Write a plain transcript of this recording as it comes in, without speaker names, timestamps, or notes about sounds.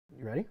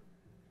You ready?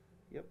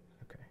 Yep.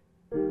 Okay.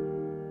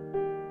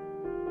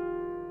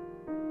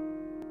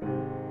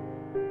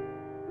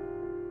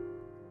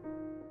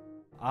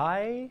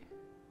 I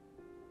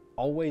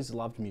always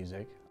loved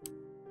music.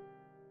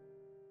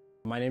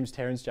 My name's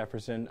Terrance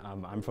Jefferson.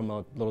 I'm from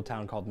a little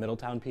town called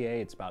Middletown, PA.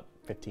 It's about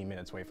 15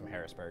 minutes away from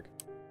Harrisburg.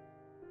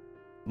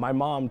 My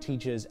mom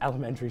teaches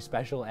elementary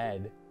special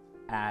ed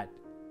at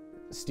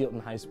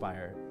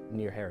Steelton-Highspire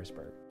near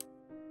Harrisburg.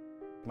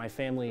 My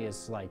family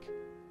is like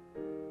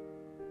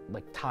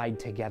tied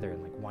together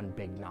in like one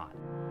big knot.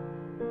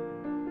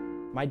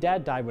 My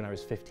dad died when I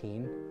was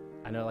 15.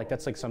 I know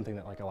that's like something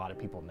that like a lot of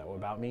people know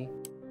about me.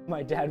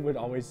 My dad would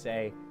always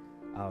say,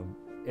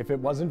 if it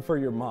wasn't for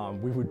your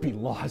mom, we would be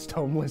lost,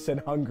 homeless, and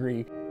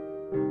hungry.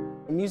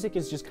 Music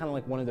is just kind of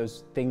like one of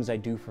those things I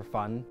do for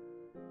fun.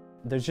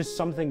 There's just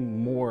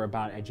something more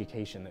about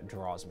education that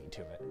draws me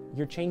to it.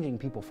 You're changing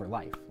people for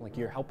life. Like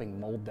you're helping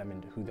mold them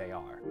into who they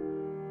are.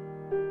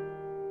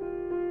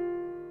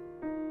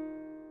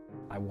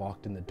 I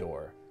walked in the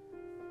door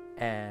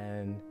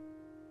and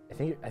I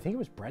think it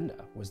was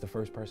Brenda was the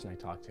first person I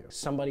talked to.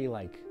 Somebody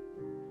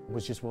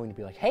was just willing to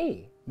be like,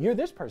 hey, you're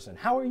this person.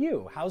 How are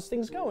you? How's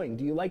things going?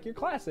 Do you like your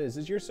classes?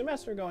 Is your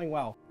semester going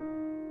well?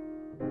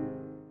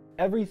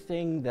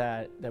 Everything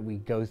that we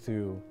go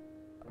through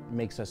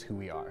makes us who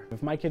we are.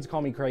 If my kids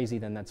call me crazy,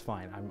 then that's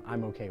fine.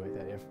 I'm okay with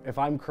it. If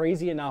I'm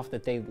crazy enough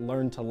that they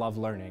learn to love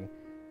learning,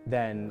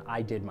 then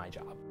I did my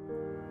job.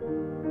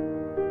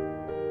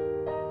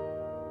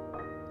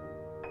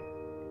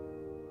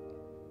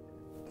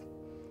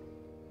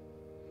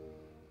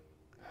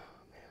 Oh,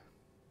 man.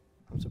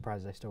 I'm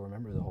surprised I still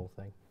remember the whole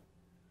thing.